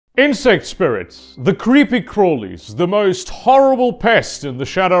Insect spirits, the creepy crawlies, the most horrible pest in the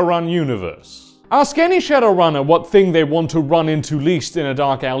Shadowrun universe. Ask any Shadowrunner what thing they want to run into least in a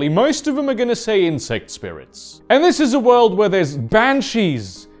dark alley, most of them are gonna say insect spirits. And this is a world where there's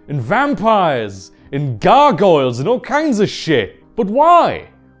banshees, and vampires, and gargoyles, and all kinds of shit. But why?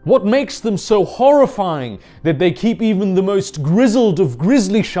 What makes them so horrifying that they keep even the most grizzled of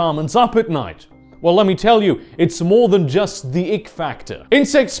grizzly shamans up at night? Well, let me tell you, it's more than just the ick factor.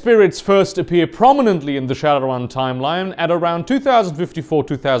 Insect spirits first appear prominently in the Shadowrun timeline at around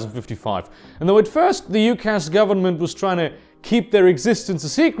 2054-2055. And though at first the UCAS government was trying to keep their existence a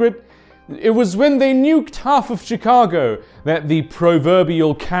secret, it was when they nuked half of Chicago that the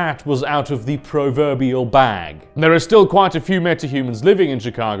proverbial cat was out of the proverbial bag. There are still quite a few metahumans living in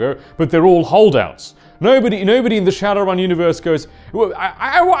Chicago, but they're all holdouts. Nobody in the Shadowrun universe goes,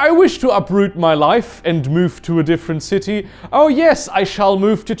 I wish to uproot my life and move to a different city. Oh yes, I shall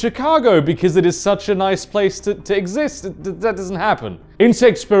move to Chicago because it is such a nice place to exist. That doesn't happen.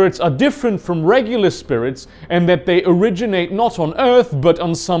 Insect spirits are different from regular spirits in that they originate not on Earth, but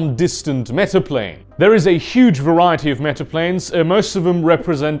on some distant metaplane. There is a huge variety of metaplanes. Most of them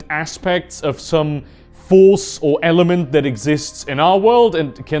represent aspects of some force or element that exists in our world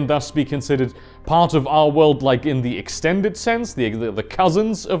and can thus be considered part of our world, like in the extended sense, the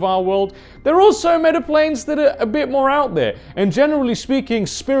cousins of our world. There are also metaplanes that are a bit more out there, and generally speaking,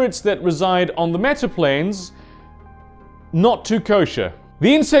 spirits that reside on the metaplanes, not too kosher.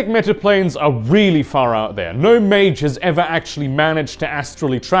 The insect metaplanes are really far out there. No mage has ever actually managed to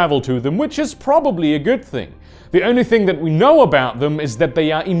astrally travel to them, which is probably a good thing. The only thing that we know about them is that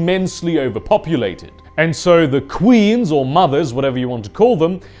they are immensely overpopulated. And so the queens, or mothers, whatever you want to call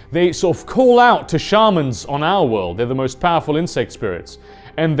them, they sort of call out to shamans on our world. They're the most powerful insect spirits.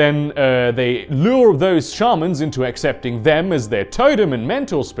 And then they lure those shamans into accepting them as their totem and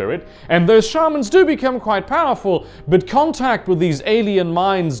mentor spirit. And those shamans do become quite powerful, but contact with these alien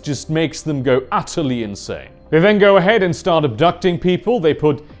minds just makes them go utterly insane. They then go ahead and start abducting people. They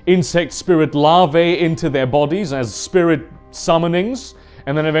put insect spirit larvae into their bodies as spirit summonings.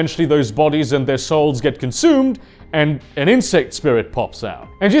 And then eventually those bodies and their souls get consumed and an insect spirit pops out.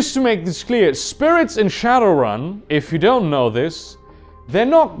 And just to make this clear, spirits in Shadowrun, if you don't know this, they're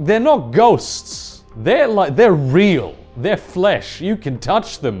not ghosts. They're real. They're flesh. You can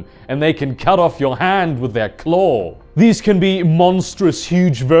touch them and they can cut off your hand with their claw. These can be monstrous,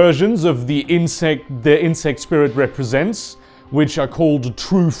 huge versions of the insect spirit represents, which are called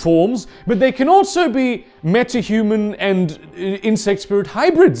true forms, but they can also be metahuman and insect spirit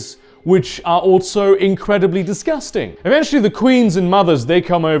hybrids, which are also incredibly disgusting. Eventually the queens and mothers, they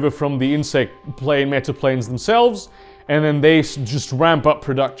come over from the insect plane metaplanes themselves, and then they just ramp up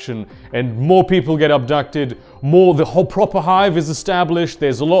production, and more people get abducted, the whole proper hive is established,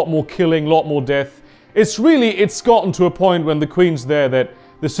 there's a lot more killing, a lot more death. It's gotten to a point when the queen's there that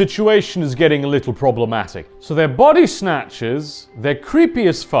the situation is getting a little problematic. So they're body snatchers, they're creepy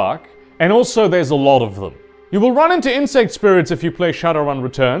as fuck, and also there's a lot of them. You will run into insect spirits if you play Shadowrun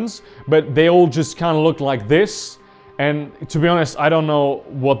Returns, but they all just kind of look like this. And to be honest, I don't know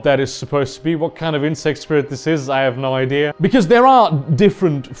what that is supposed to be, what kind of insect spirit this is, I have no idea. Because there are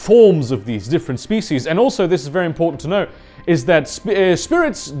different forms of these different species, and also this is very important to know, is that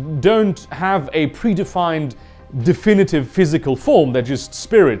spirits don't have a predefined definitive physical form. They're just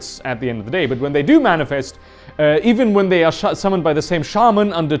spirits at the end of the day. But when they do manifest, even when they are summoned by the same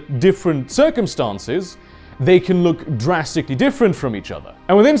shaman under different circumstances, they can look drastically different from each other.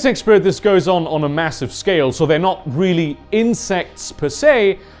 And with insect spirit, this goes on a massive scale, so they're not really insects per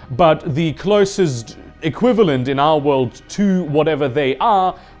se, but the closest equivalent in our world to whatever they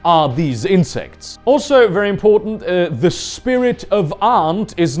are these insects. Also, very important, the spirit of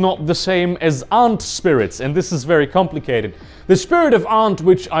aunt is not the same as aunt spirits, and this is very complicated. The spirit of aunt,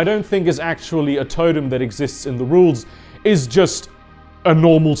 which I don't think is actually a totem that exists in the rules, is just a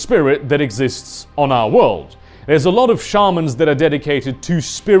normal spirit that exists on our world. There's a lot of shamans that are dedicated to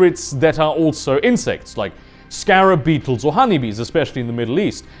spirits that are also insects, like scarab beetles or honeybees, especially in the Middle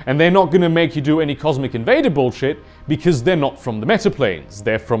East. And they're not going to make you do any cosmic invader bullshit because they're not from the metaplanes,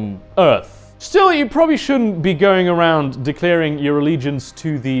 they're from Earth. Still, you probably shouldn't be going around declaring your allegiance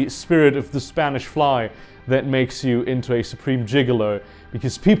to the spirit of the Spanish fly that makes you into a supreme gigolo,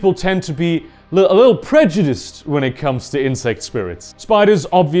 because people tend to be a little prejudiced when it comes to insect spirits. Spiders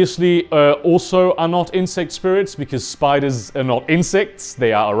obviously also are not insect spirits, because spiders are not insects,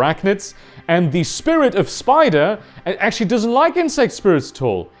 they are arachnids. And the spirit of spider actually doesn't like insect spirits at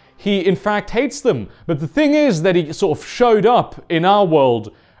all. He in fact hates them. But the thing is that he sort of showed up in our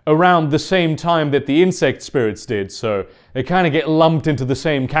world around the same time that the insect spirits did, so they kind of get lumped into the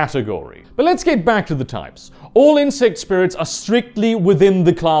same category. But let's get back to the types. All insect spirits are strictly within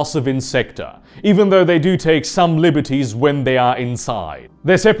the class of Insecta, even though they do take some liberties when they are inside.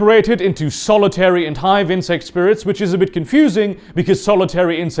 They're separated into solitary and hive insect spirits, which is a bit confusing because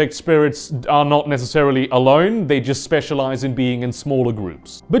solitary insect spirits are not necessarily alone, they just specialize in being in smaller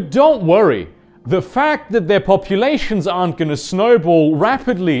groups. But don't worry. The fact that their populations aren't going to snowball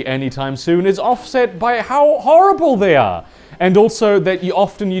rapidly anytime soon is offset by how horrible they are. And also that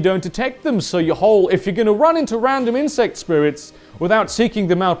often you don't detect them, so if you're going to run into random insect spirits without seeking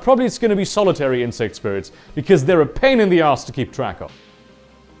them out, probably it's going to be solitary insect spirits, because they're a pain in the ass to keep track of.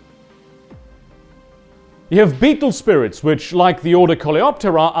 You have beetle spirits, which, like the order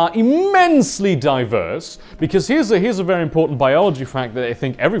Coleoptera, are immensely diverse, because here's a very important biology fact that I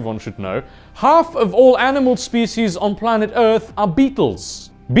think everyone should know. Half of all animal species on planet Earth are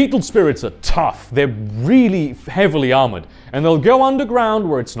beetles. Beetle spirits are tough, they're really heavily armored, and they'll go underground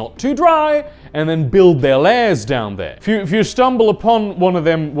where it's not too dry, and then build their lairs down there. If you stumble upon one of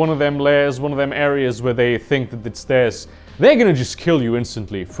them lairs, one of them areas where they think that it's theirs, they're gonna just kill you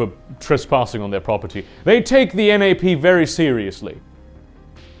instantly for trespassing on their property. They take the NAP very seriously.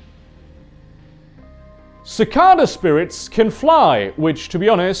 Cicada spirits can fly, which, to be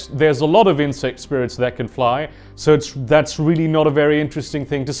honest, there's a lot of insect spirits that can fly, so that's really not a very interesting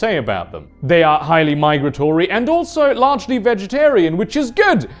thing to say about them. They are highly migratory and also largely vegetarian, which is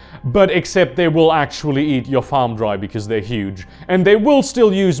good, but except they will actually eat your farm dry because they're huge, and they will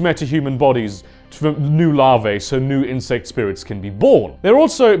still use metahuman bodies for new larvae, so new insect spirits can be born. They're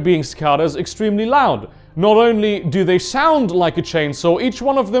also, being cicadas, extremely loud. Not only do they sound like a chainsaw, each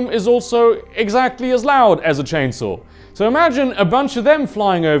one of them is also exactly as loud as a chainsaw. So imagine a bunch of them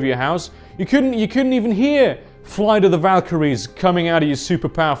flying over your house. You couldn't even hear Flight of the Valkyries coming out of your super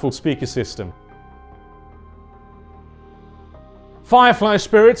powerful speaker system. Firefly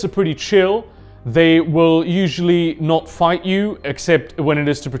spirits are pretty chill. They will usually not fight you, except when it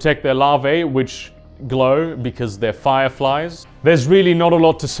is to protect their larvae, which glow because they're fireflies. There's really not a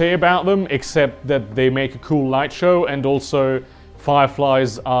lot to say about them, except that they make a cool light show, and also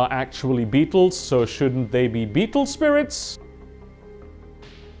fireflies are actually beetles, so shouldn't they be beetle spirits?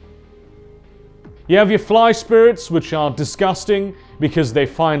 You have your fly spirits, which are disgusting because they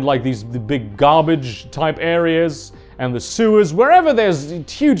find like the big garbage type areas and the sewers. Wherever there's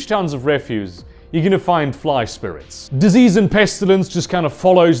huge tons of refuse, you're gonna find fly spirits. Disease and pestilence just kind of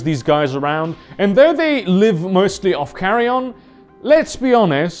follows these guys around, and though they live mostly off carrion, let's be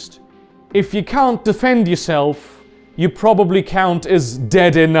honest, if you can't defend yourself, you probably count as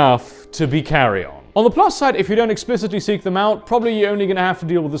dead enough to be carrion. On the plus side, if you don't explicitly seek them out, probably you're only gonna have to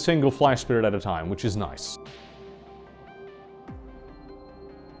deal with a single fly spirit at a time, which is nice.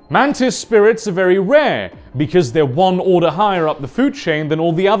 Mantis spirits are very rare, because they're one order higher up the food chain than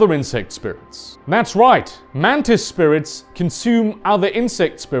all the other insect spirits. That's right, mantis spirits consume other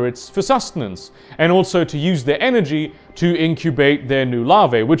insect spirits for sustenance, and also to use their energy to incubate their new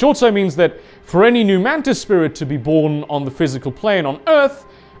larvae, which also means that for any new mantis spirit to be born on the physical plane on Earth,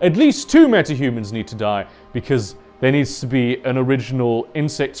 at least 2 metahumans need to die, because there needs to be an original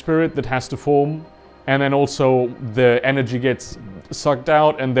insect spirit that has to form, and then also the energy gets sucked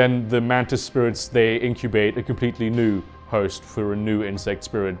out, and then the mantis spirits, they incubate a completely new host for a new insect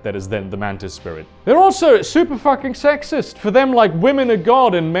spirit that is then the mantis spirit. They're also super fucking sexist. For them, like, women are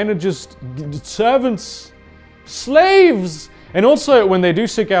god and men are just servants, slaves. And also when they do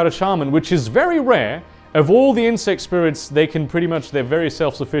seek out a shaman, which is very rare, of all the insect spirits, they're very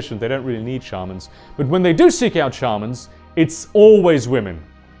self-sufficient, they don't really need shamans. But when they do seek out shamans, it's always women.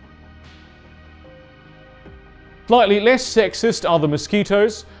 Slightly less sexist are the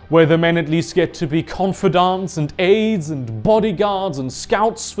mosquitoes, where the men at least get to be confidants and aides and bodyguards and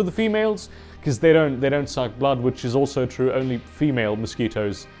scouts for the females, because they don't suck blood, which is also true. Only female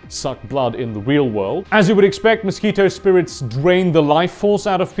mosquitoes suck blood in the real world. As you would expect, mosquito spirits drain the life force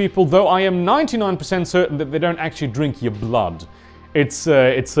out of people, though I am 99% certain that they don't actually drink your blood. It's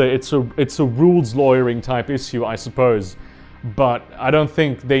a rules lawyering type issue, I suppose. But I don't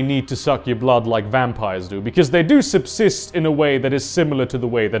think they need to suck your blood like vampires do, because they do subsist in a way that is similar to the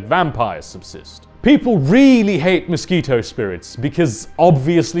way that vampires subsist. People really hate mosquito spirits, because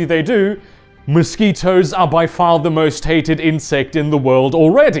obviously they do. Mosquitoes are by far the most hated insect in the world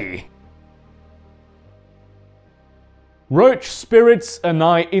already. Roach spirits are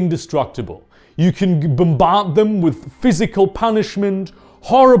nigh indestructible. You can bombard them with physical punishment,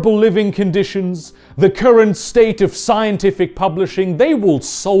 horrible living conditions, the current state of scientific publishing, they will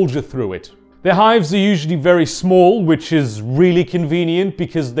soldier through it. Their hives are usually very small, which is really convenient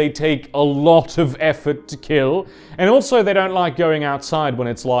because they take a lot of effort to kill. And also they don't like going outside when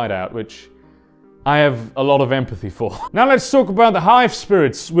it's light out, which I have a lot of empathy for. Now let's talk about the hive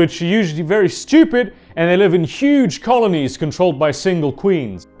spirits, which are usually very stupid and they live in huge colonies controlled by single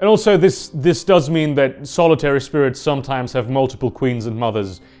queens. And also this does mean that solitary spirits sometimes have multiple queens and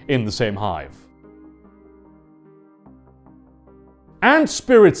mothers in the same hive. Ant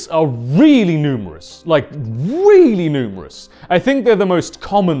spirits are really numerous, like really numerous. I think they're the most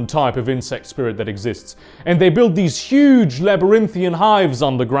common type of insect spirit that exists. And they build these huge labyrinthian hives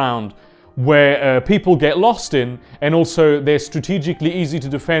underground where people get lost in, and also they're strategically easy to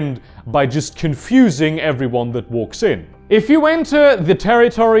defend by just confusing everyone that walks in. If you enter the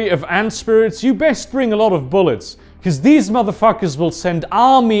territory of ant spirits, you best bring a lot of bullets, because these motherfuckers will send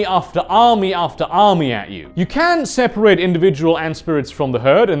army after army after army at you. You can separate individual ant spirits from the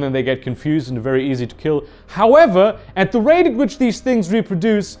herd, and then they get confused and are very easy to kill. However, at the rate at which these things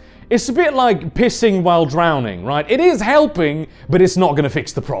reproduce, it's a bit like pissing while drowning, right? It is helping, but it's not going to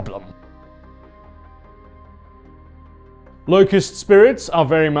fix the problem. Locust spirits are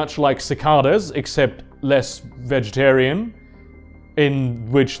very much like cicadas, except less vegetarian, in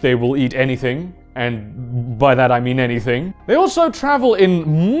which they will eat anything, and by that I mean anything. They also travel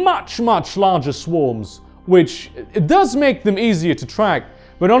in much larger swarms, which it does make them easier to track,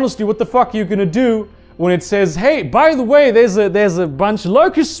 but honestly, what the fuck are you gonna do when it says, hey, by the way, there's a bunch of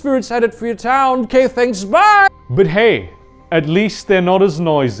locust spirits headed for your town, okay, thanks, bye! But hey, at least they're not as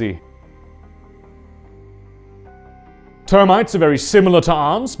noisy. Termites are very similar to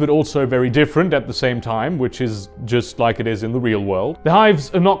ants, but also very different at the same time, which is just like it is in the real world. The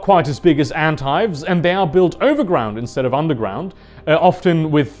hives are not quite as big as ant hives, and they are built overground instead of underground, often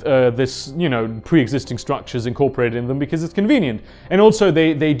with this, pre-existing structures incorporated in them because it's convenient. And also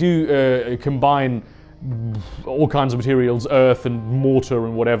they do combine all kinds of materials, earth and mortar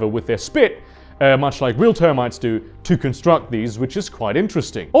and whatever, with their spit, much like real termites do, to construct these, which is quite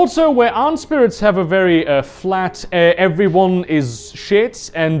interesting. Also, where ant spirits have a very flat, everyone is shit,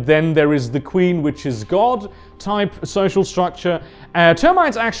 and then there is the queen, which is god type social structure,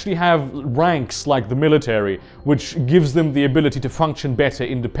 termites actually have ranks like the military, which gives them the ability to function better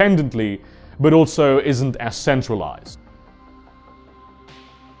independently, but also isn't as centralized.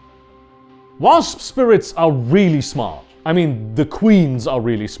 Wasp spirits are really smart. I mean, the queens are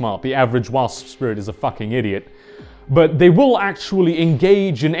really smart. The average wasp spirit is a fucking idiot. But they will actually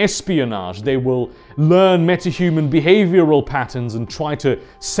engage in espionage. They will learn metahuman behavioral patterns and try to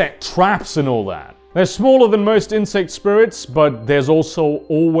set traps and all that. They're smaller than most insect spirits, but there's also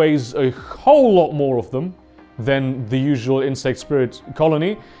always a whole lot more of them than the usual insect spirit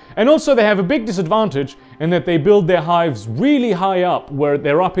colony. And also they have a big disadvantage in that they build their hives really high up, where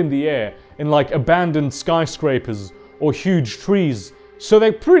they're up in the air, in like abandoned skyscrapers or huge trees, so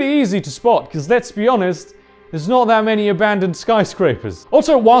they're pretty easy to spot, because let's be honest, there's not that many abandoned skyscrapers.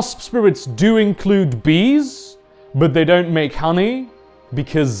 Also, wasp spirits do include bees, but they don't make honey,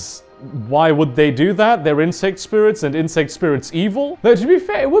 because why would they do that? They're insect spirits, and insect spirits evil. Though to be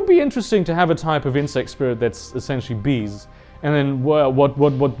fair, it would be interesting to have a type of insect spirit that's essentially bees, and then what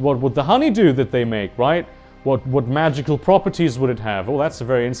would the honey do that they make, right? What magical properties would it have? Oh, that's a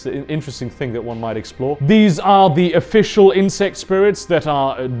very interesting thing that one might explore. These are the official insect spirits that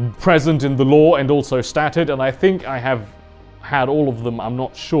are present in the lore and also statted, and I think I have had all of them, I'm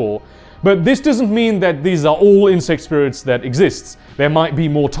not sure. But this doesn't mean that these are all insect spirits that exist. There might be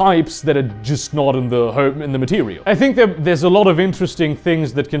more types that are just not in the material. I think there's a lot of interesting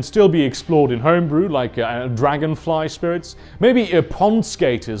things that can still be explored in homebrew, like dragonfly spirits, maybe pond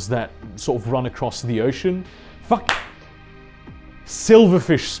skaters that sort of run across the ocean. Fuck.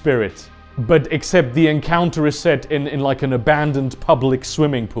 Silverfish spirit. But except the encounter is set in like an abandoned public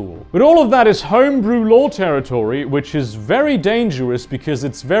swimming pool. But all of that is homebrew lore territory, which is very dangerous because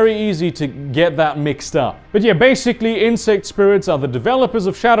it's very easy to get that mixed up. But yeah, basically insect spirits are the developers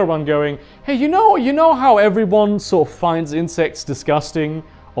of Shadowrun going, hey, you know how everyone sort of finds insects disgusting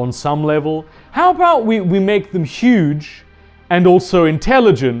on some level? How about we make them huge and also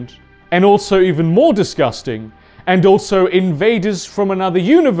intelligent and also even more disgusting and also invaders from another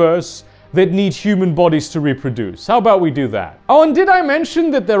universe that need human bodies to reproduce. How about we do that? Oh, and did I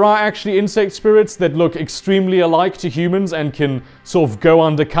mention that there are actually insect spirits that look extremely alike to humans and can sort of go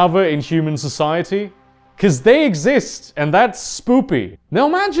undercover in human society? Because they exist, and that's spoopy. Now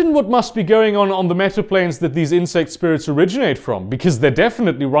imagine what must be going on the metaplanes that these insect spirits originate from, because they're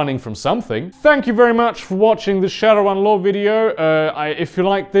definitely running from something. Thank you very much for watching this Shadowrun lore video. If you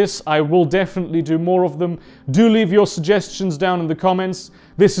like this, I will definitely do more of them. Do leave your suggestions down in the comments.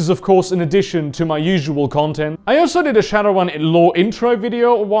 This is of course in addition to my usual content. I also did a Shadowrun lore intro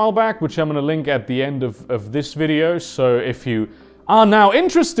video a while back, which I'm going to link at the end of this video, so if you are now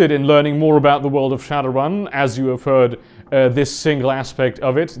interested in learning more about the world of Shadowrun, as you have heard this single aspect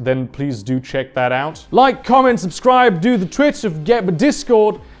of it, then please do check that out. Like, comment, subscribe, do the Twitch, get my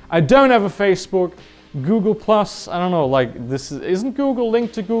Discord. I don't have a Facebook. Google Plus, I don't know, like, isn't Google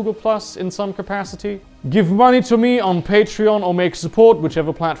linked to Google Plus in some capacity? Give money to me on Patreon or make support,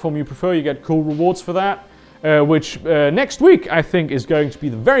 whichever platform you prefer. You get cool rewards for that, which next week I think is going to be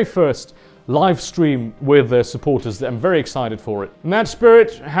the very first live stream with their supporters. I'm very excited for it. In that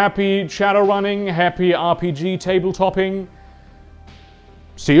spirit, happy Shadowrunning, happy RPG tabletopping.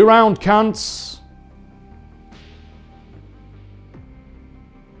 See you around, cunts.